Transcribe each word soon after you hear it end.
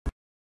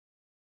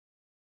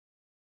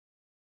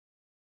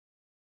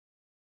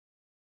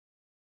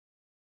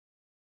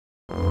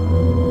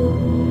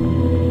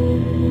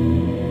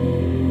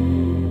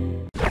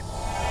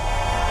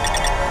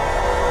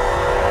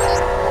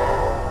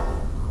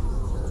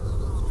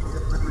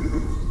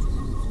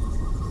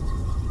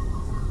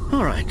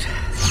right.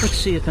 Let's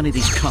see if any of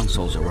these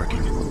consoles are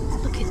working.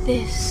 Look at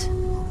this.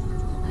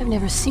 I've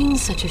never seen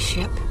such a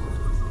ship.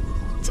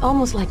 It's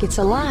almost like it's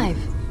alive.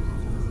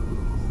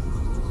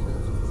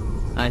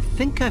 I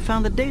think I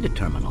found the data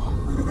terminal.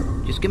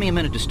 Just give me a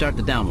minute to start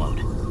the download.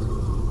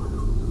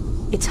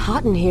 It's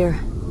hot in here.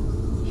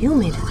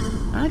 Humid.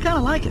 I kinda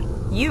like it.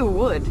 You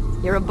would.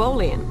 You're a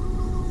Bolian.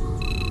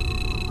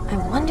 I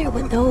wonder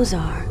what those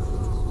are.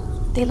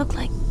 They look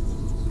like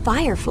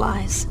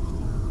fireflies.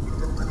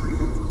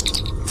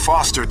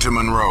 Foster to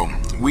Monroe.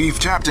 We've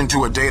tapped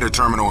into a data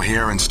terminal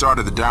here and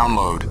started the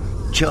download.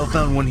 Chell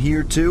found one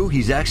here too.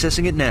 He's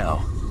accessing it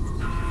now.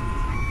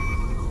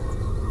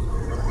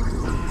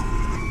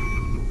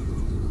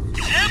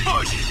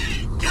 Ambush!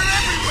 They're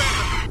everywhere!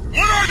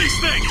 What are these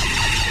things?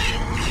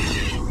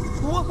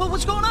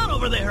 What's going on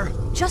over there?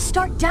 Just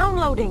start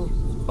downloading.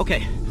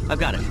 Okay, I've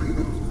got it.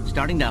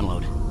 Starting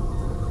download.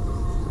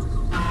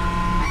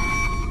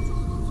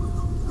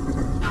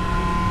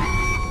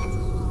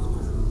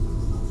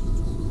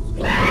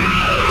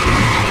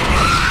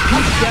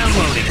 Keep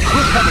downloading.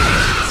 We're coming.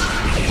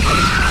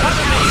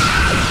 Cover me.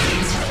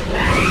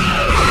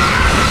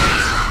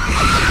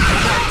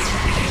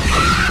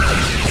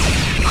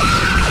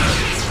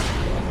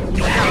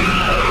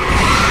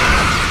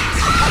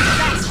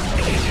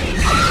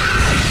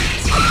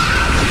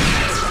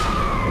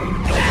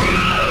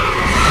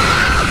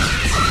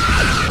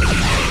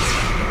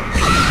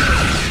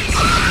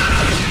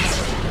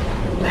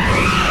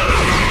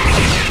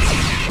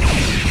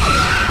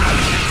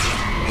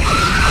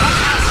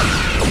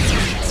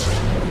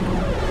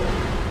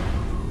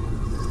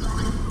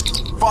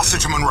 Foster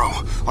to Monroe.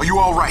 Are you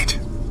all right?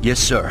 Yes,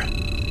 sir.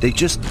 They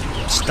just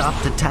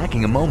stopped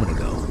attacking a moment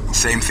ago.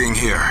 Same thing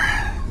here.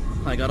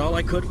 I got all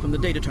I could from the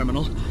data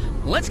terminal.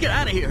 Let's get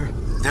out of here.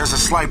 There's a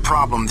slight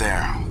problem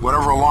there.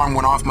 Whatever alarm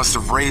went off must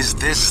have raised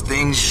this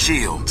thing's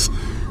shields.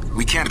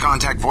 We can't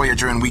contact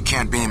Voyager and we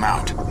can't beam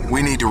out.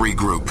 We need to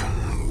regroup.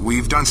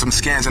 We've done some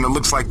scans and it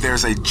looks like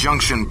there's a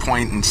junction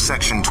point in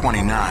Section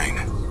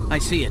 29. I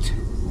see it.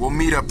 We'll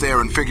meet up there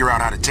and figure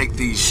out how to take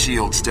these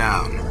shields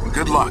down.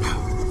 Good luck.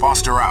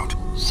 Foster out.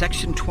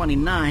 Section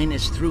 29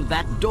 is through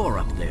that door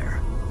up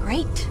there.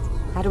 Great.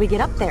 How do we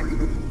get up there?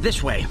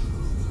 This way.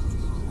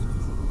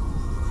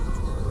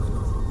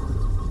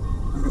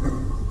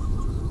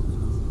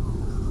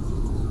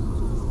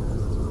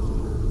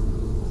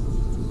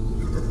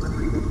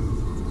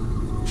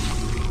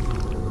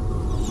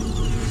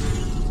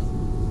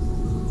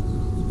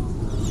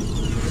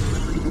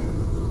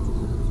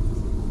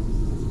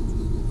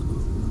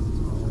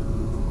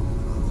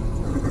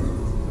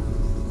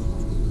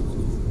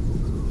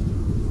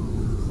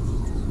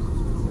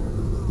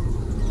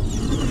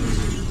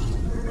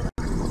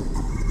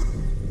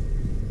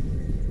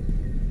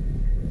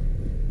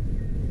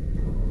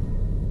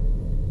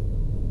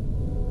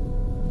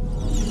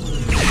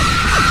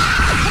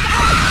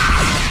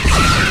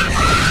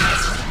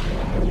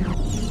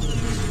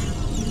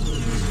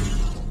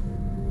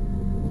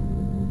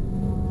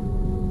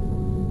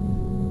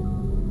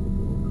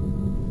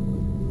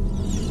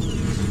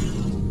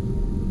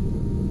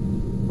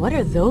 What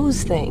are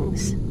those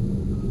things?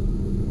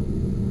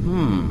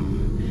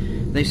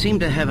 They seem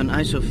to have an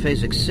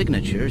isophasic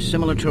signature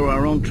similar to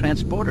our own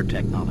transporter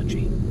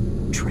technology.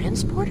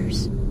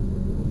 Transporters?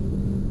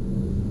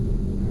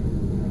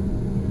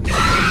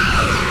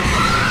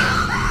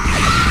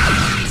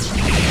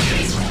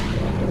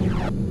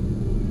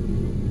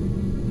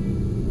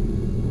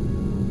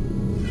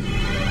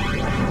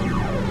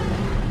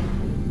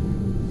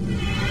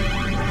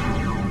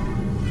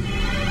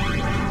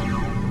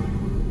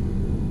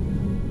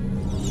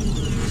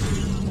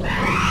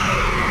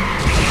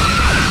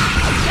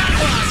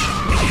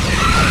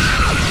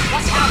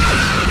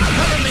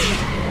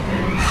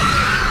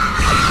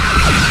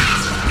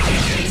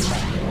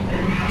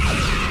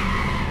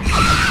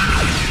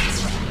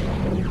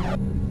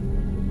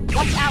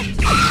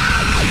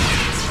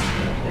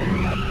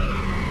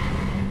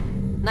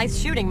 Nice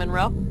shooting,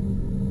 Monroe.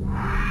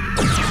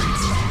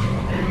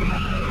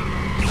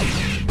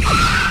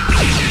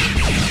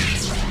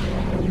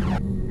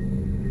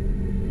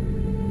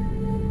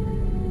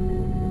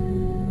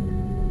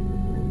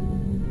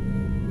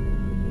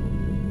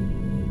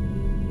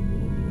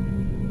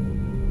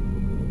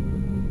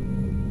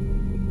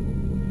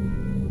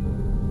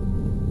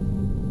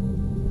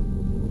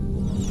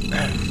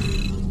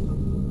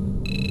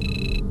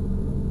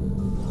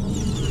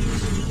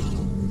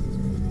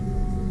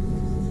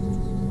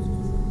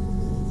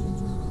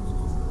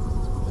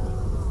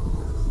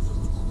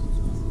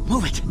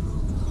 Move it!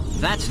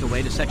 That's the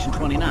way to Section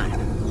 29.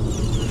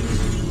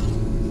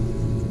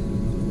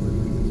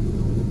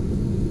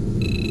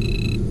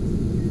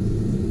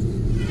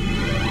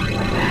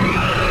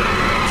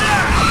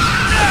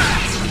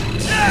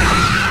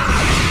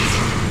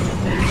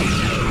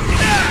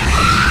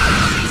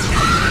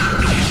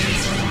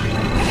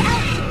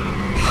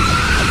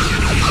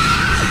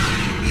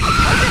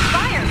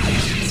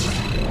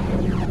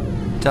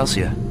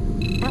 Telsia.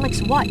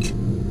 Alex, what?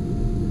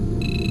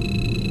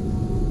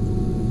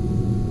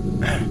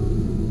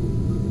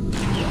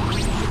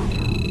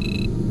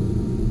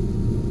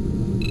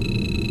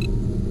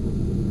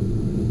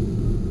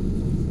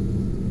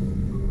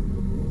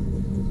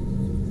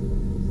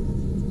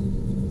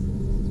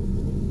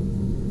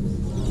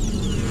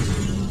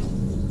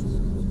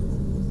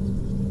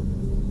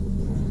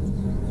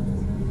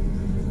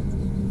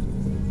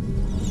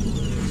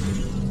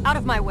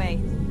 of my way.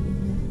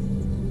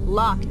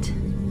 Locked.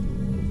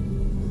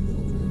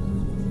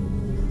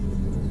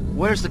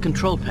 Where's the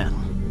control panel?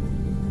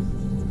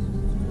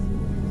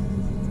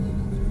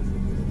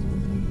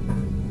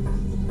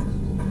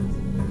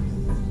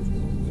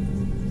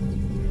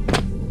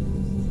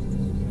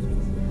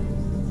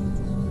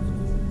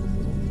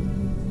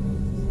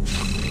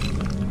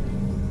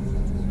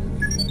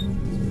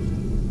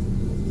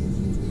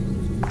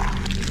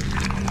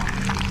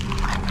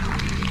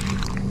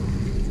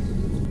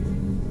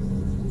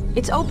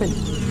 It's open.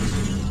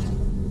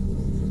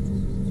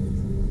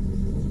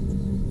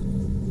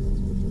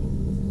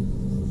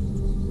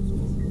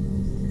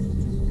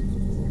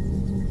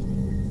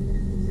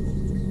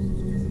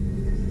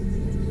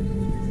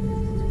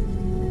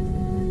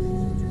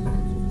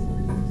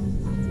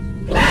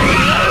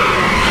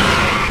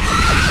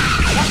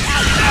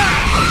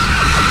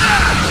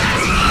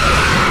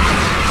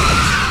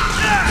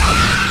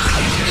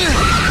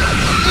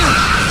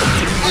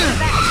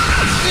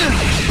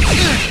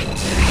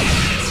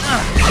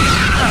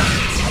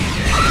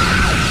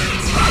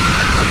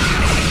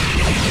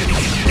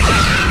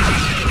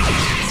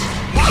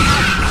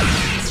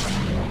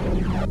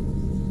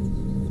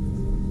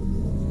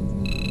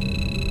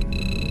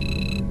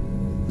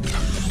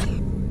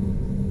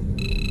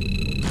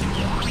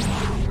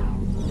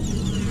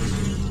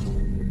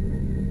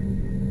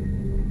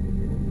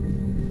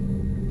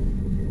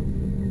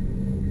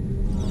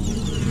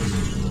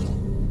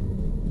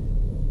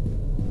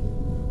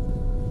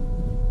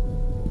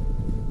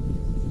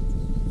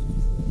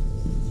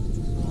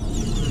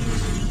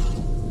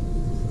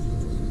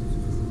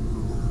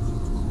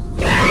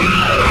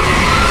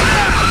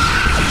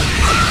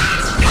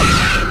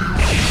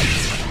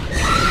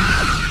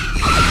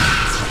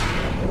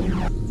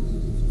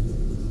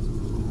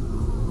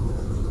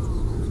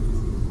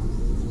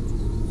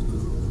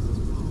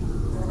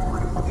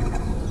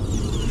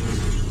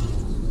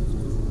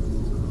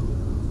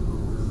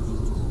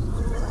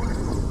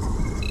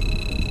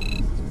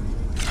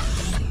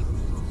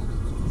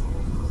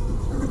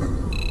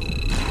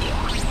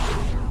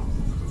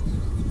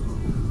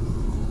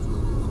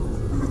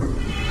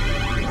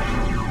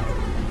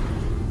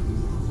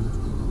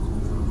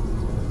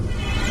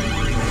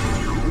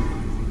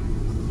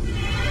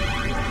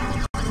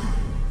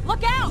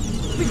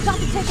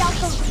 Take out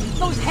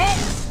those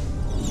heads!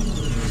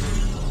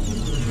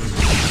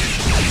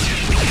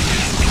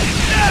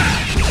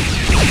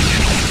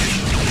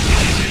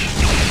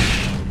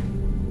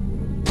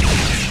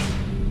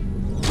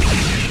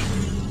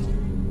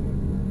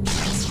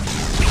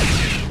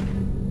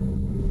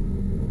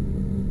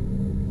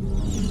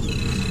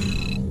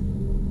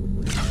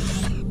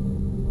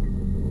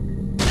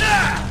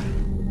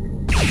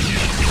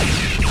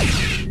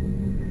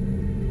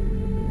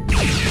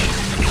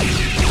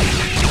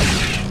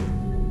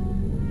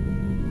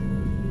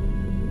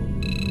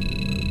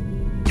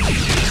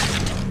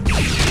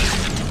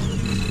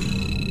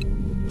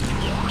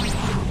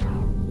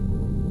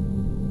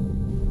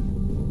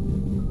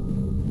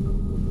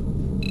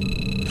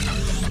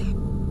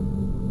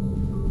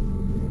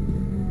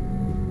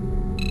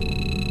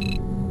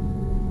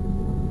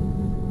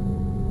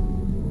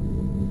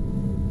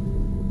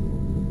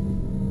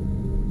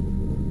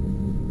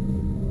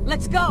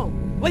 Let's go!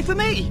 Wait for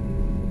me!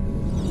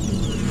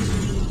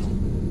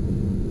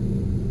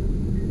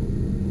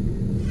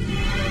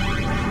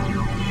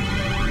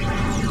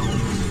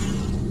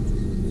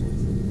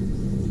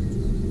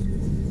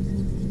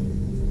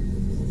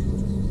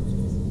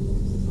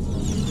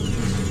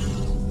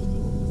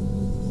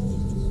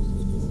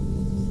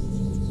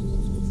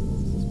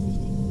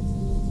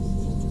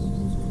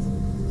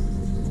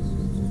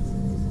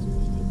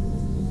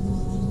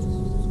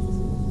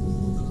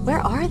 Where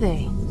are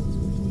they?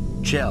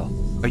 Chell,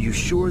 are you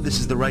sure this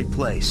is the right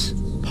place?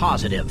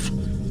 Positive.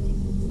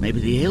 Maybe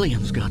the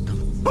aliens got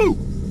them. Boo!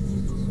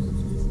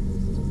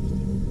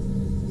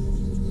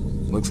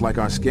 Looks like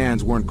our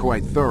scans weren't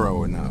quite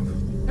thorough enough.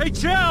 Hey,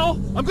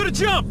 Chell! I'm gonna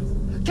jump!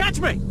 Catch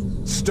me!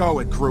 Stow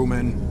it,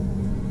 crewman.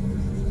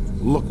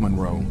 Look,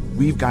 Monroe,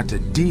 we've got to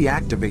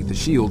deactivate the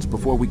shields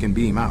before we can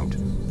beam out.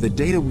 The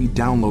data we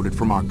downloaded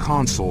from our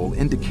console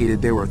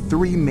indicated there are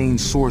 3 main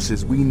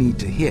sources we need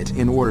to hit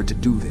in order to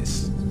do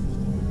this.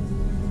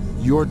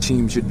 Your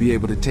team should be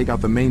able to take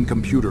out the main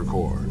computer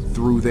core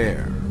through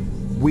there.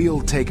 We'll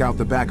take out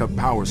the backup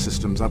power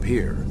systems up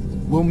here.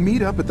 We'll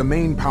meet up at the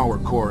main power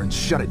core and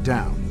shut it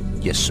down.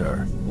 Yes,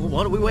 sir. Well,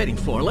 what are we waiting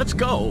for? Let's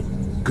go!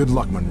 Good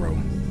luck, Monroe.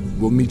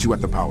 We'll meet you at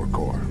the power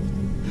core.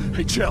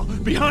 Hey, Chell,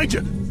 behind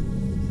you!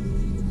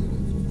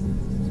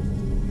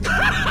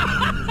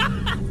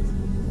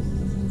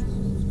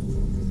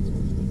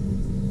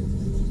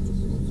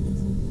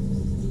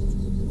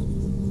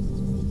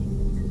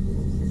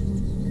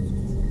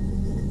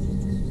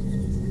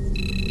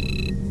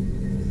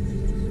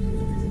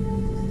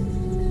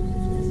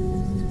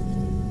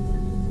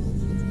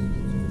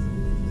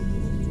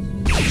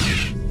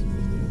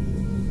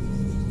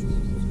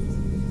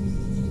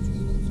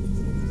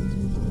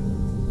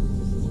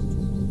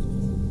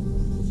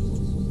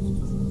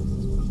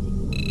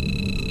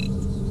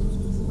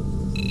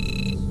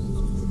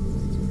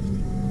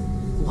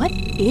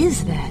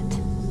 is that?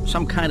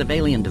 Some kind of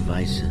alien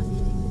device.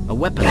 A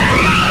weapon.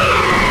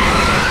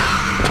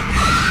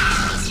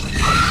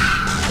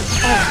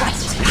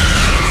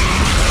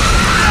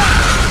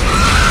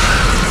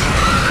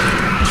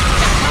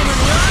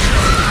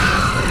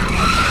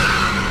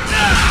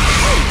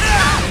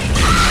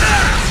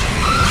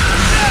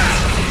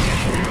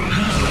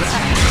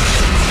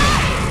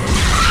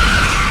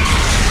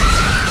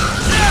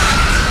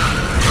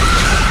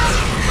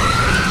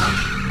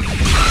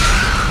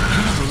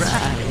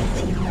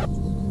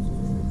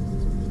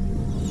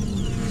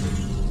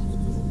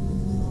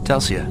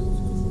 Telsia.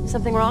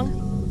 Something wrong?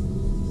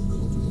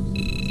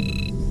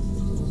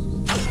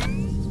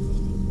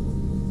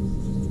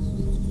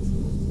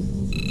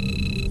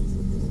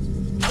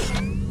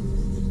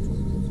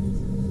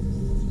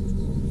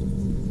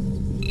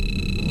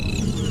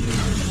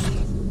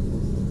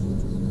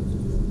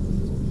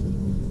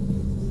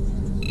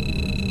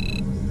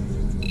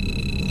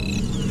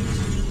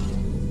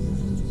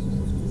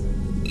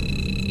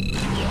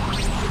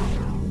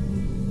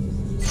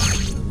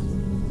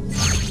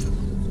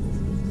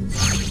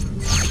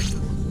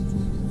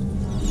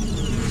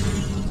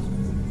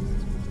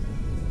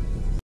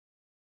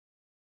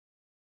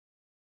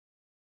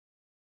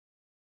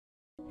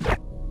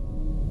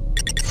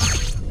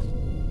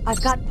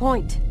 I've got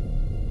point.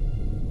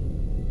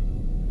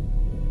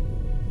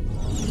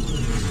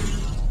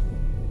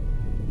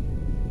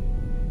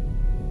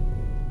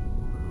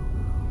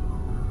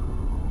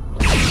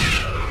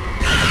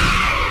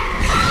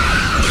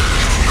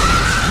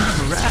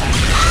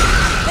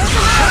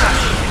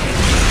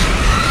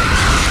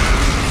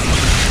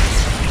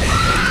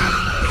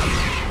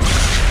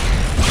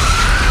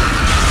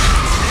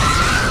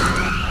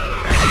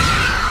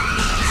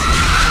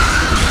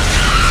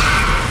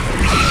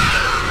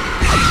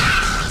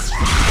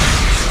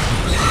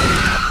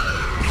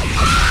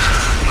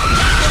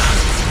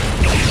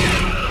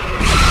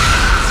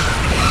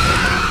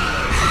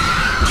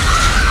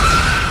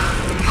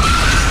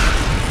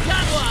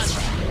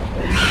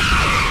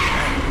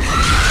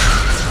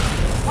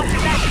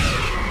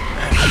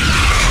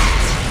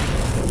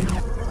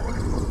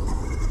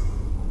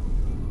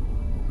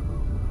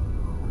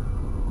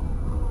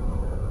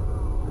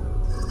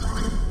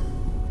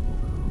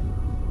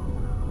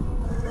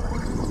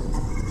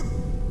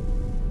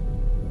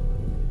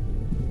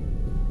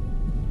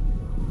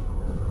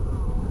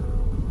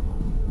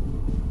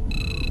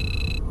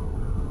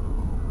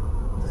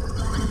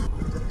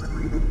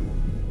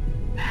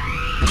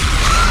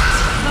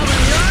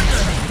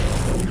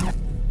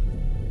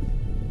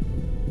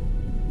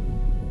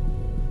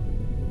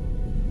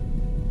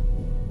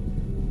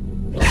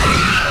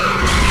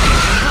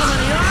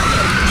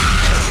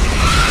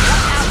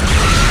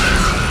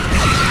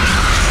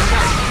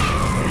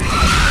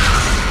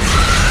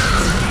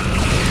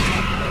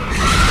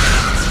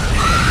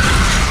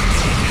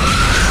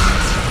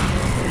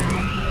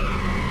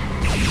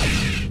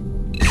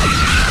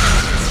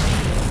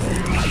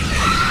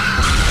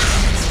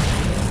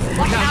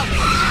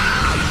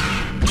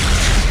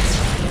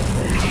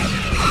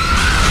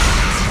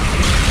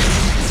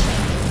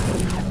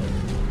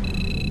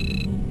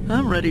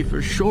 I'm ready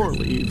for shore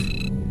leave.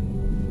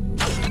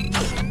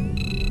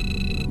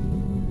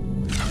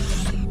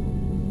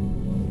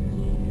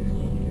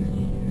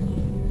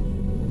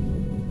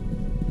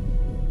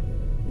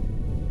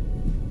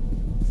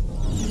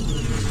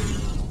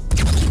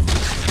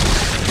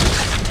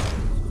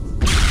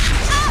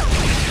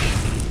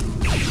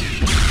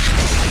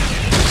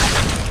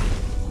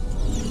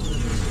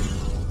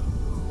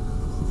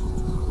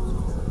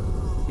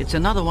 It's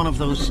another one of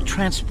those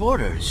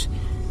transporters,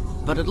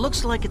 but it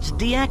looks like it's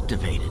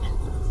deactivated.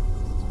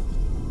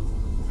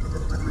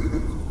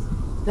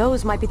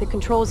 Those might be the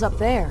controls up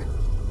there.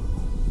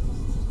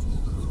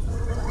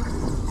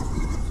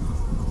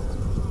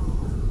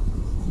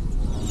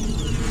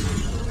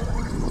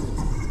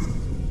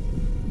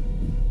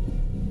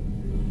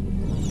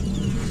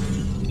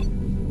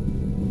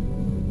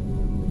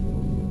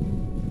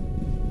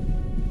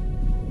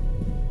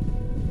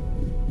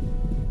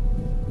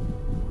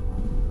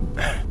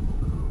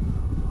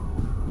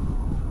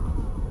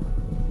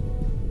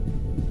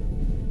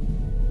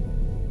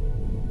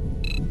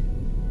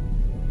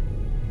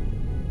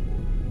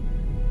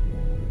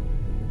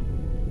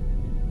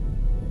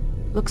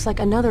 Looks like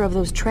another of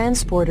those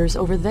transporters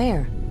over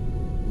there.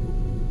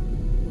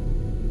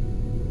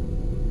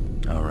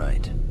 All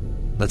right.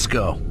 Let's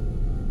go.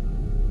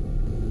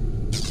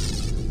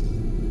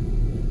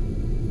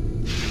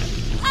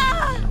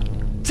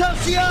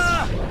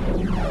 Telsia!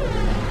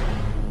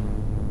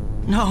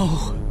 No.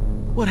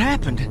 What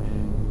happened?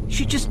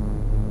 She just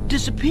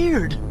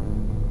disappeared.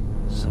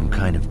 Some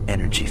kind of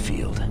energy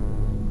field.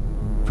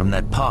 From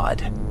that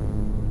pod.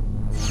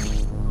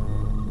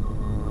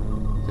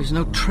 There's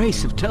no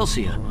trace of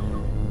Telsia.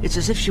 It's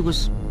as if she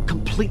was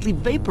completely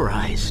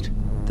vaporized.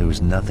 There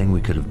was nothing we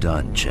could have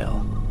done,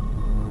 Chell.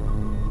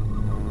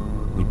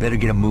 We better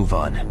get a move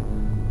on,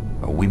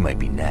 or we might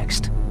be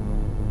next.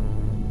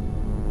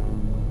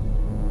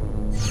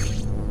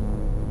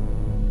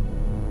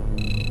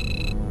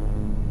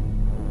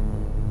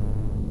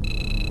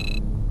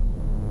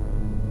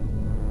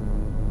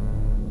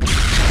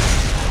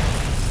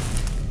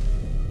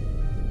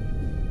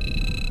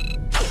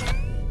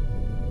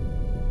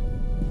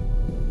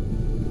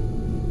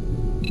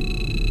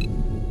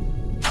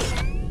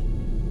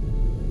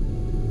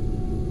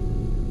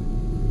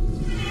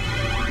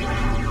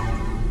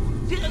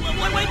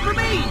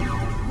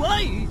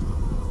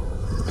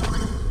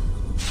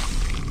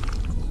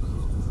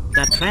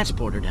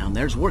 transporter down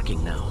there's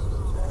working now.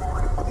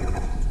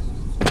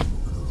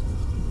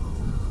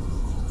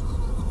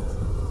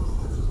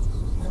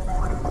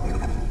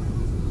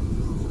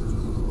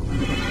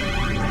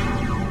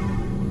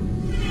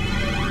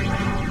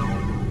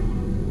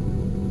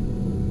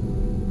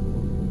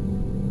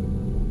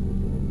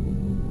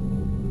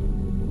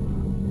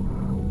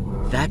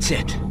 That's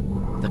it.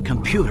 The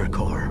computer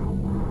core.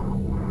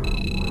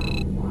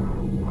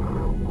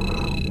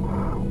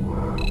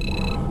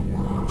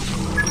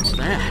 What's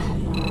that?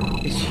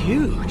 It's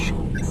huge.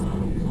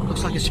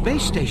 Looks like a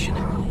space station.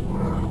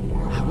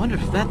 I wonder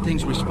if that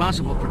thing's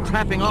responsible for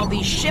trapping all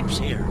these ships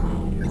here.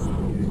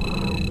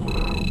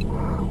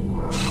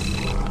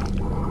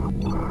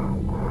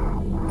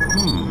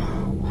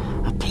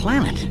 A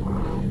planet.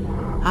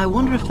 I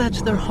wonder if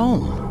that's their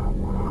home.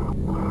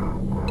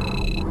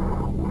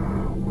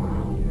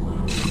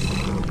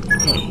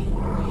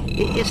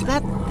 Is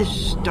that the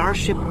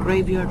starship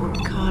graveyard we're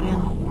caught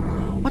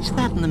in? What's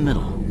that in the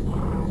middle?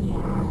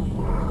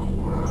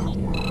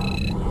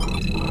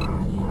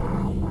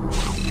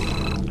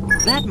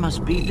 That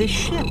must be this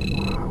ship.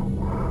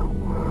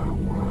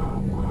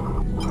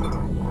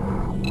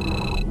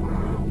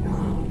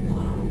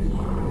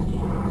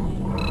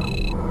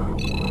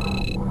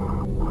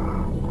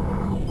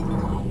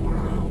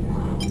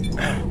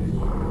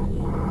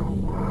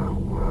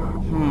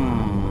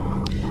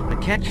 I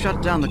can't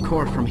shut down the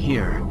core from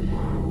here.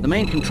 The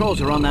main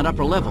controls are on that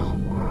upper level.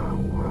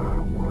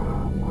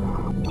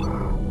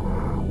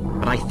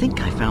 But I think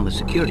I found the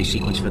security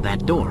sequence for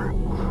that door.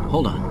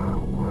 Hold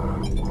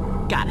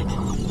on. Got it.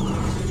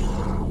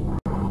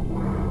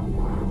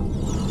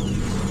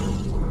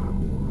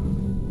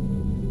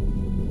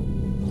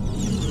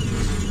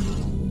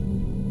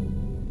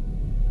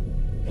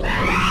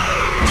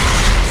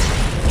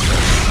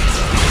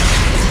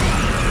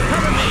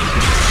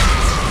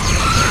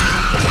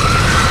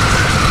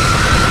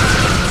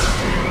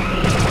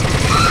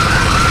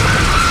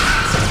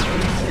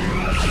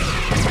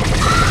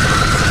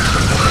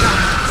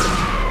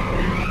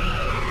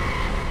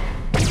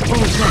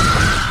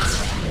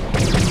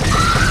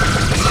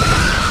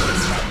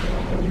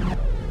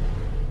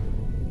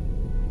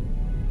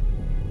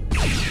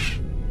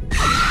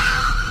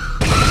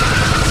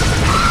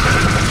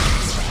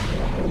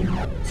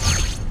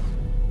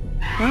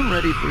 I'm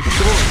ready for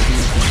sure.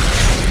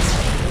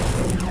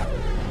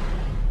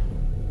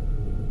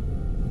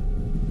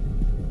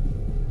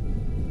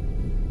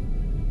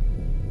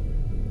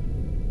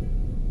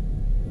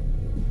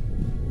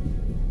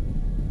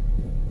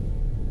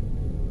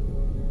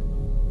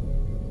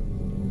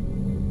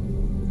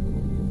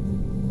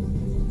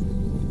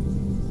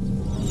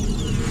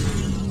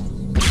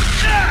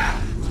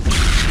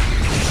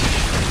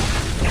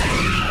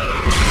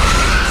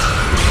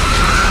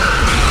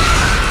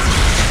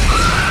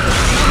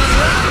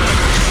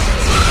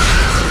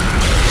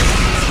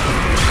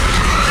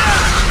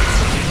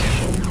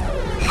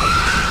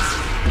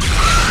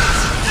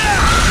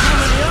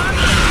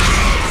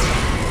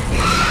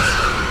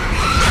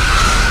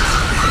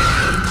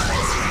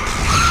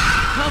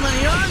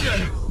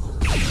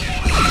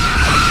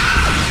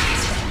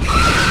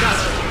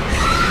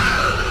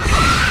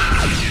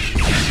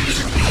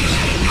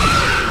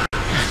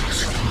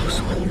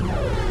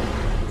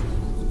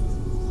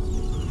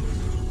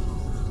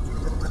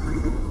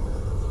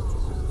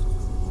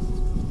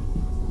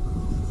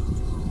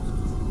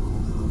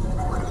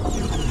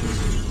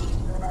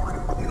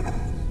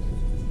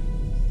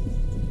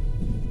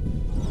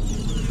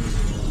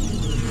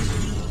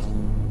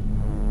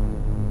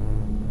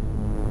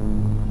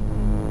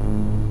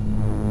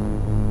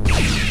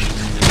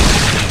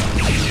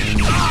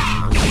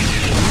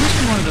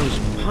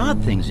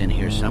 Things in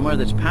here somewhere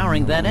that's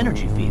powering that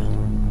energy field.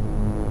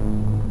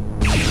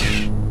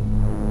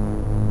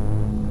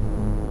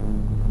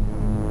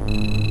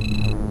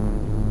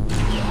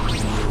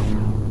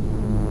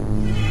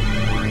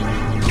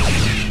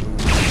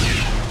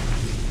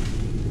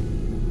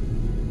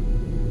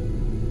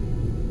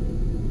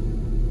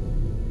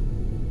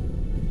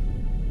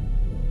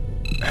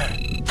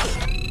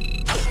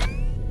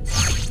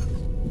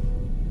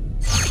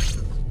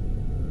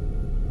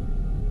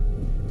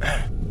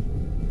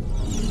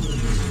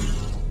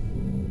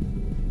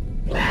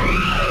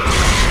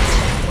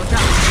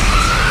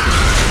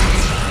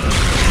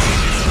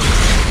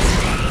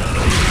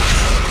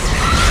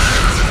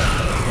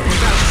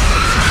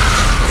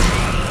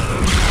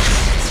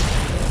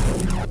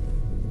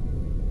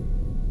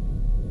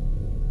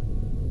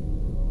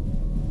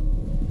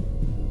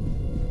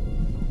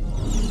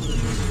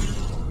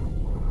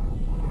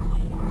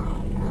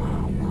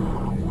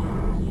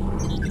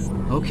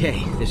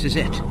 Okay, this is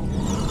it.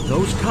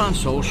 Those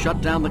consoles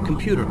shut down the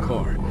computer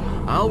core.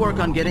 I'll work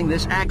on getting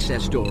this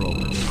access door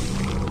open.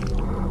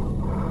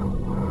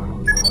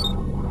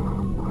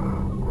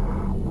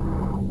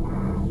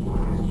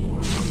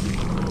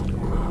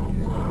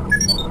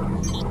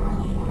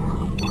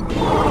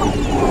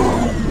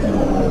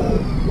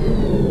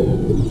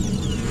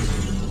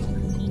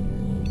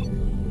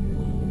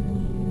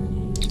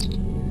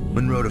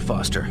 Monroe to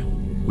Foster.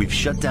 We've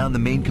shut down the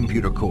main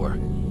computer core.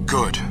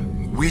 Good.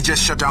 We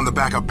just shut down the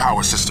backup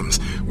power systems.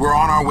 We're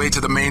on our way to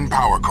the main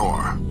power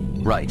core.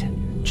 Right.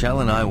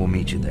 Chell and I will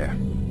meet you there.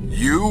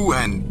 You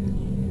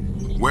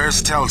and...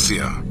 Where's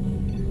Telsia?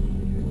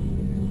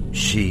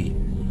 She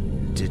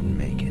didn't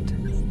make it.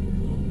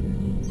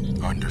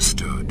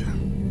 Understood.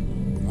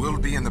 We'll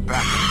be in the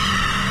back.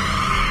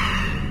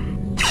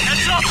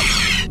 Heads up!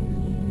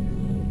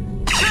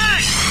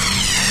 Hey!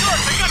 Sir,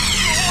 they got...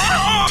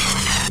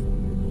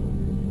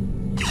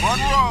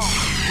 Monroe,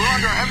 we're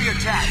under heavy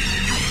attack.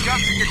 You've got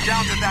to get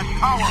down to that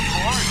power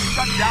core and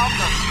shut down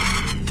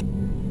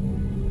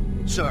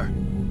the... Sir!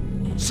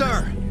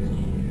 Sir!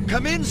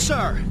 Come in,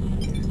 sir!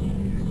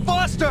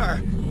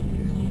 Foster!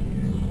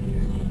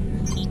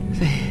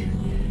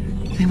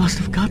 They must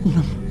have gotten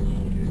them.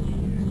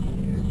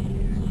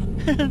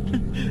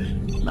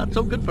 Not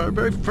so good for our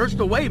very first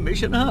away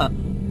mission, huh?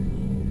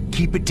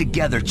 Keep it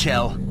together,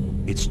 Chell.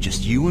 It's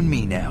just you and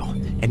me now,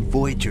 and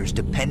Voyager's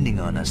depending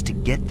on us to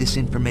get this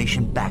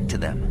information back to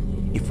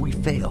them. If we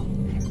fail,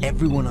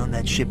 everyone on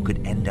that ship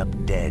could end up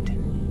dead.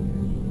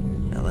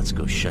 Now let's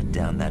go shut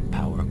down that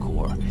power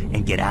core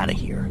and get out of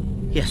here.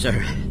 Yes,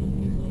 sir.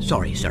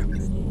 Sorry, sir.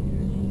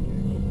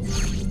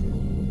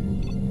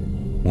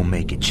 We'll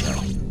make it,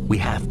 Chell. We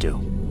have to.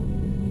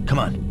 Come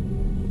on.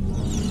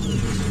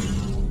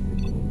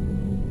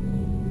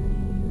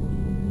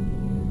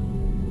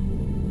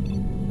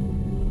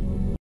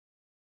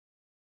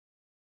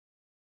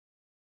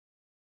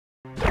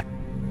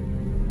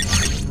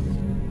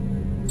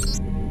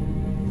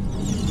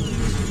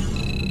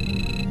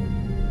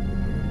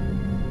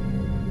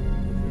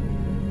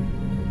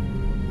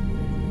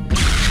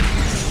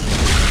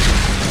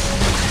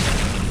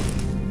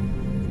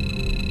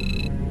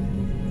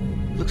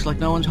 Looks like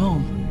no one's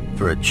home.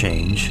 For a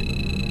change.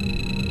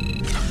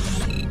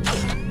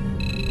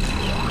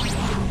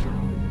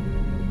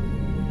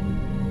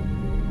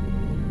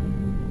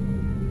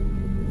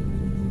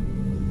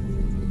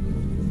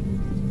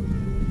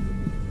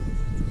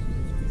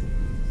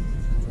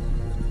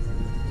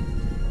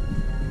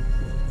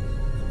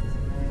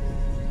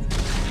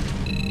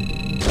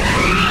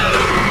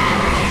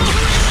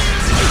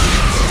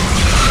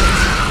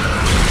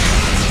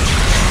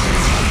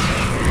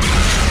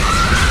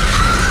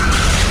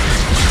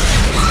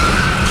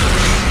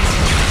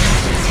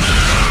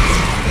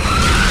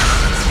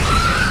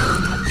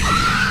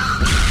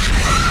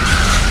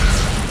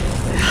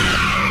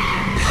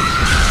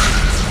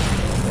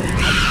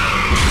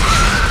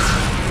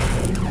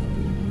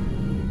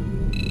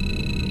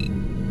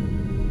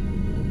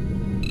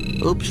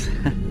 Oops.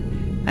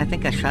 I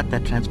think I shot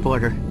that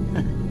transporter.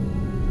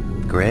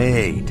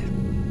 Great.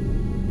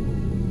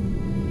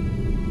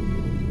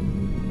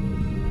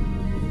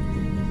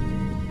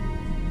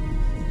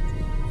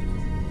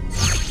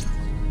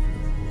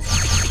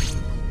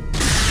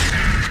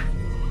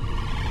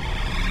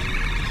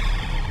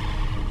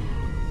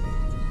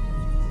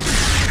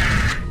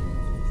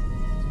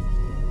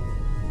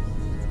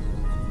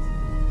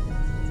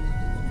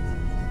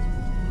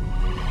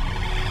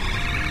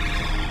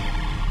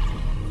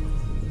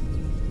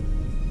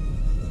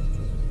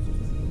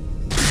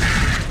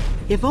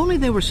 If only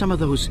there were some of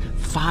those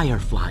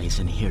fireflies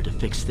in here to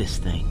fix this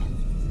thing.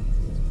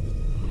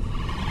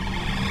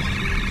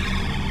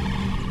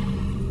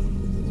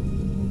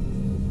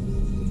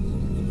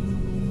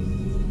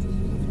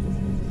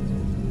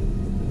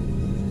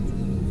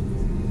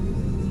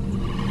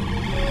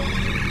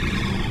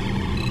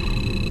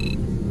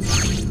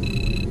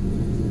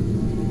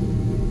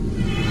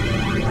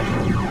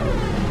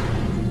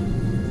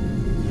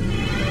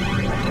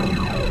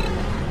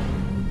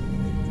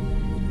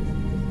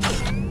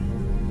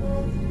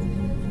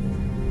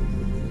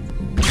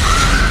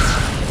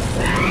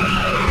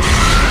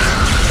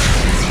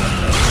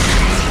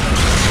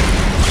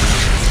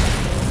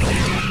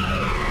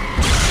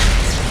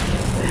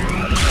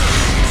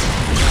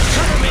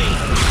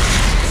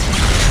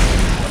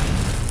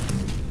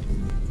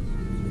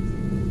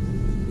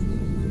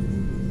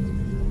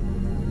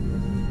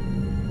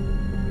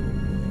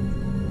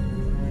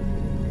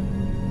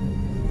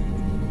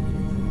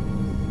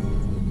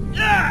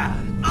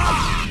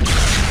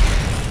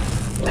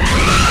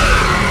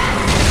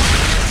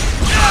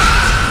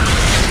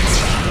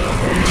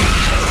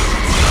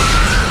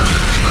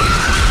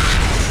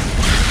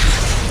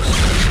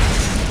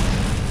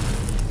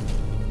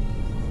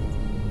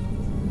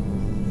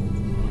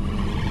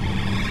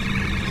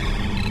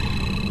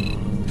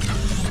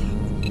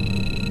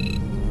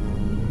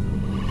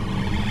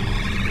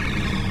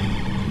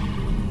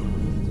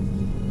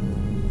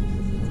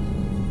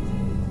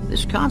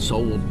 This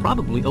console will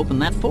probably open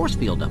that force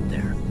field up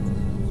there.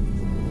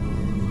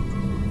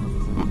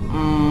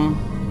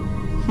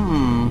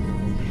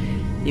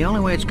 The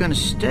only way it's going to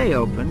stay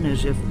open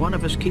is if one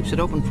of us keeps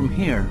it open from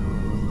here.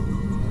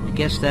 I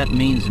guess that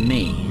means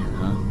me,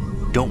 huh?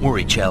 Don't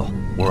worry, Chell.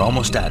 We're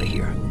almost out of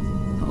here.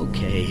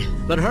 Okay,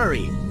 but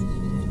hurry.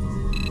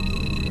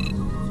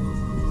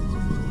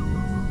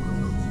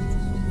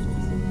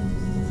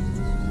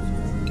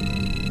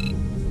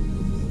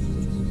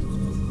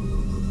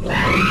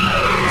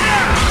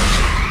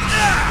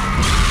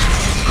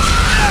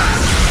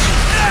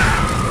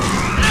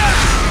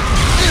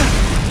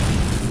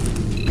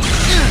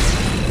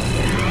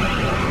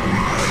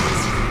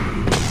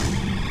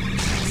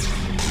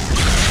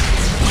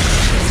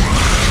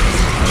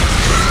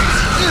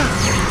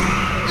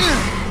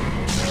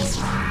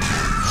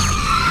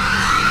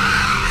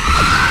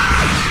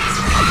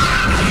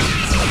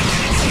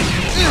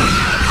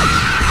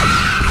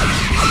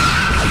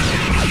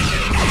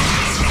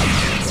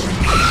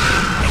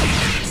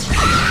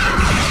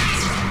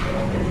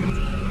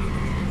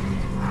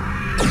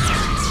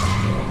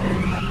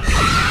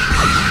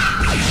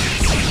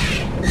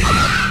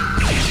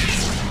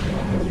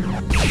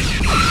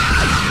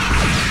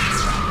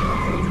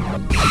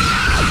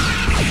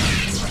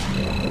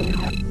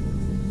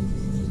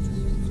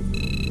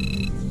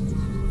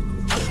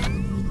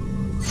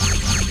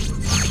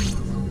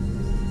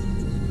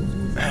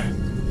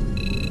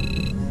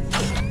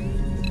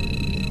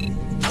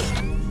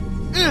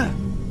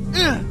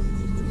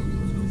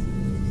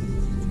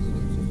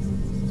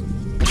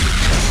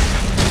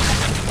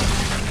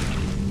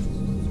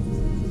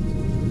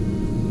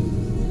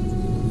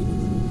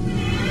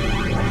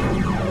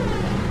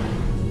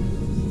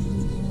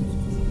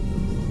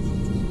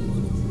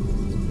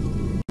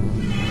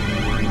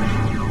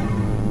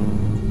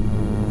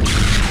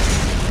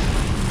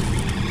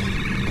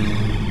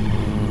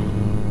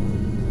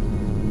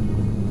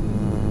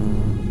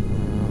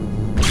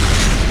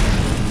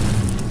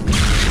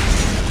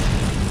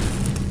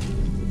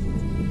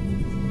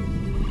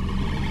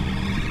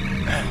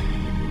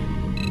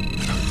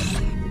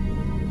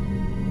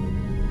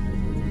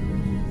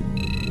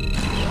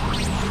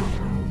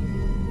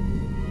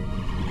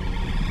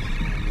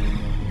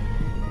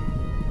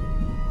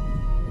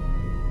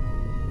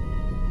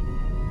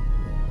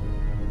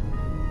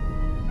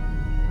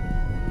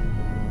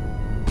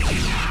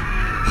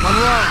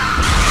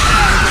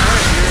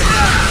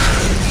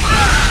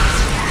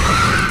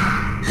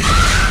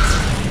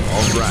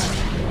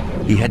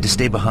 He had to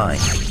stay behind,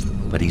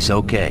 but he's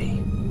okay.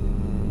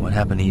 What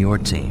happened to your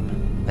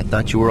team? I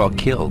thought you were all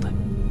killed.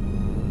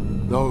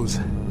 Those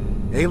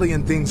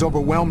alien things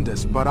overwhelmed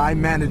us, but I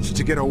managed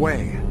to get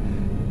away.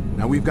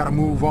 Now we've got to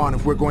move on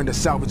if we're going to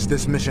salvage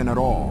this mission at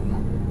all.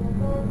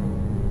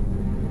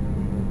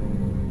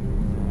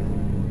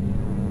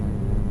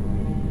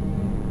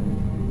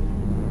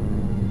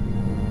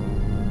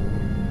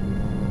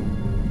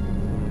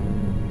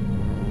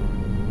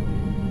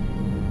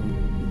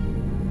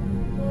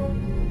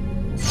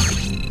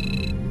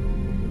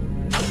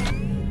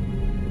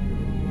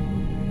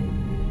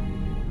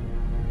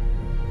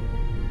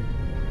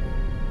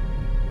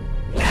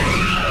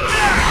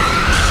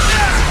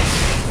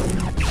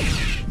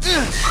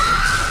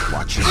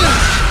 Watch your back.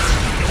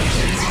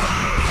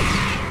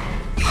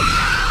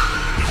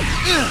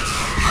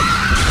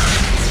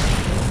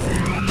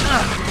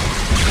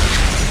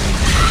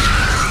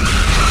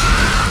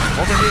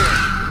 Over here.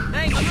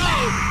 Hey, no!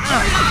 I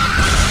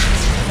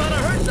thought I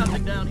heard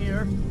something down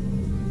here.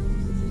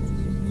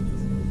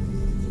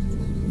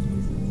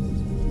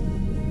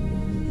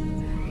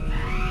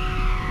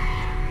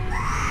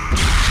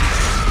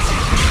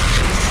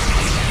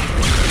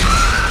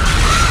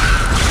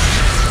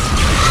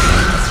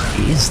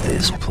 Is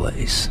this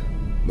place?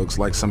 Looks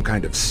like some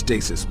kind of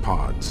stasis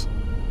pods.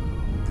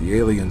 The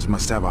aliens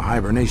must have a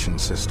hibernation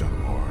system,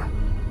 or...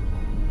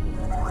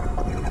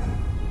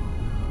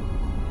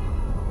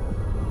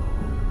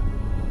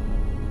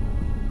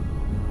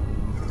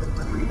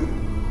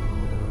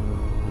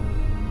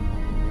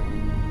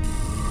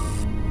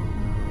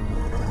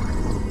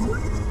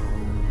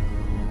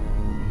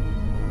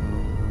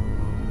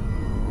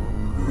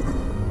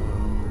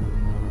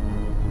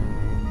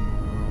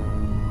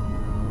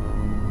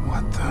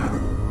 What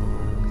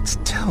the... It's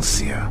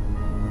Telsia.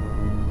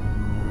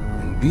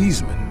 And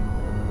Beesman.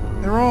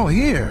 They're all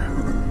here.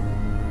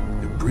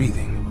 They're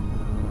breathing.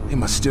 They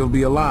must still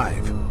be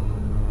alive.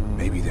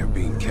 Maybe they're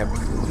being kept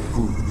for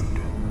food.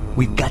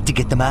 We've got to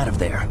get them out of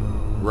there.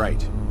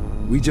 Right.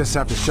 We just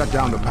have to shut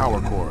down the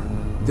power core.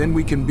 Then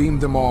we can beam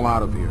them all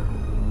out of here.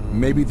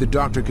 Maybe the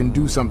doctor can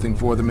do something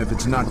for them if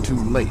it's not too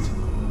late.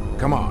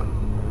 Come on.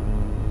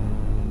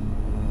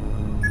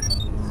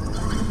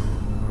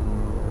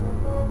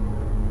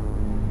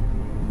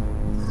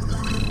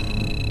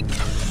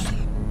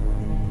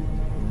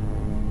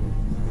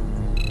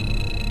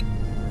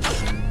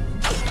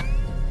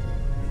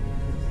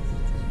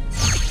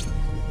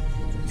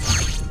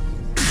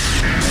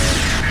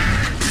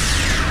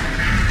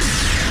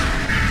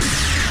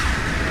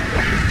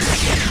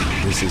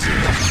 This is it.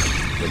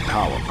 The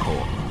power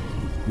core.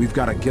 We've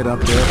got to get up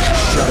there and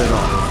shut it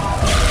off.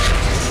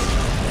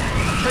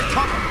 Hey,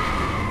 Tucker!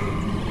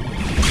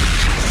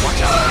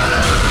 Watch out!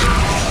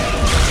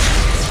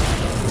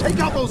 Take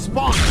out those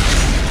spawns!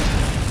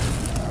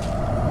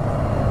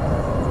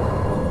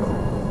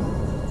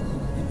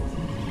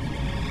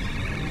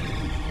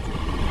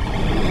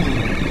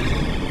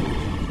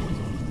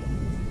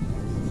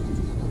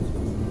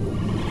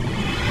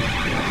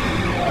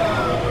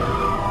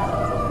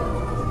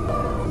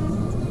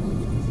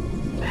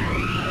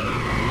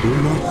 Do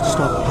not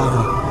stop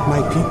power.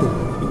 My people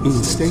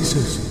in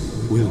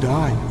stasis will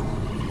die.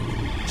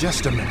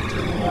 Just a minute.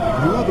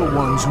 You're the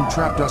ones who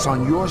trapped us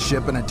on your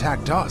ship and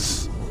attacked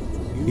us.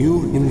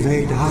 You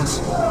invade us,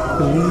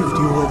 believed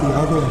you were the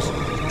others,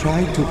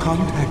 tried to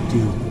contact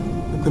you.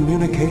 The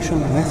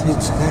communication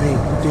methods very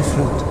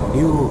different.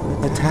 You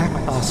attack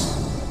us.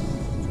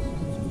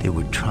 They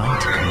were trying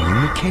to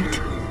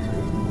communicate?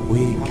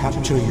 We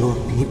capture your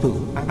people,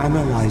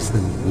 analyze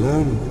them,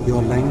 learn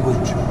your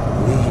language.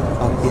 We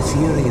are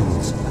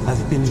Ethereans,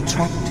 have been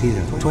trapped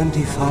here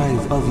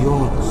 25 of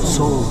your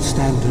soul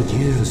standard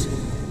years.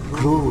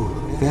 Crew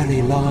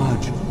very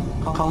large.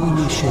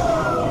 Colony ship.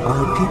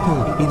 Our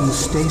people in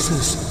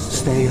stasis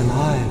stay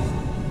alive.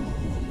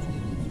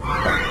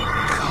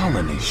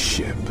 Colony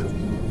ship.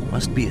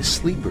 Must be a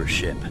sleeper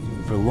ship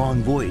for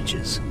long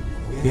voyages.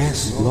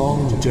 Yes,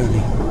 long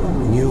journey.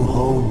 New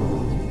home.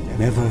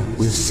 Never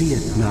will see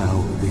it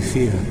now, we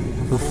fear.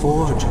 The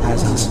Forge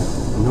has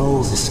us. No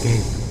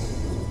escape.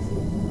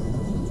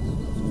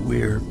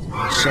 We're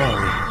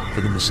sorry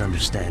for the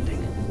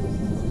misunderstanding.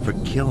 For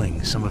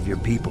killing some of your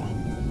people.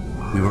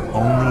 We were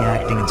only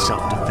acting in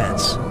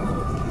self-defense.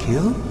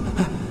 Kill?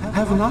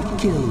 Have not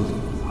killed.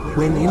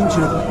 When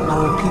injured,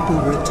 our people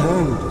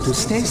returned to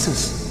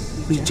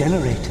stasis.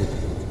 Regenerated.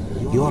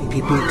 Your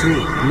people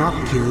too, not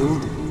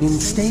killed, in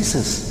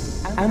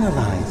stasis.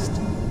 Analyzed.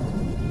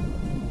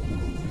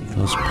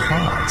 Those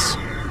pods.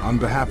 On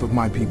behalf of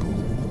my people,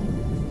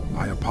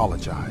 I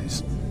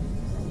apologize.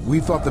 We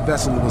thought the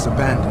vessel was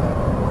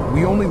abandoned.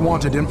 We only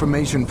wanted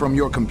information from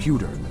your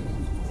computer.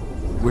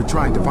 We're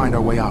trying to find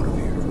our way out of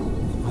here.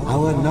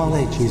 Our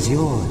knowledge is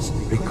yours.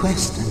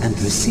 Request and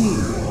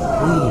receive. We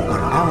are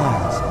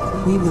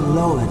allies. We will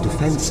lower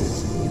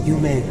defenses. You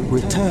may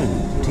return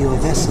to your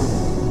vessel.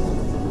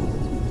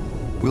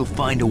 We'll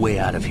find a way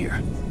out of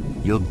here.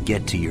 You'll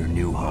get to your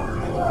new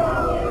home.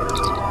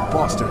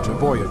 Foster to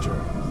Voyager.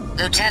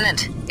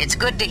 Lieutenant, it's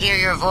good to hear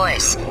your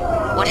voice.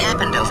 What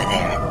happened over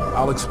there?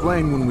 I'll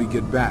explain when we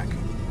get back.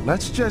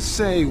 Let's just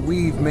say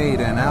we've made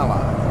an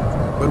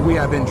ally, but we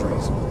have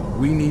injuries.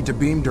 We need to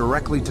beam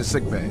directly to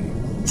sickbay.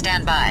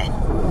 Stand by.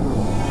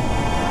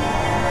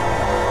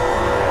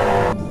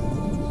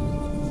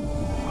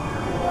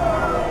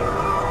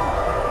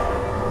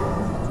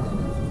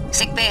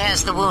 Sickbay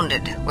has the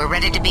wounded. We're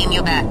ready to beam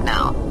you back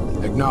now.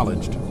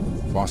 Acknowledged.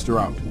 Foster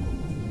out.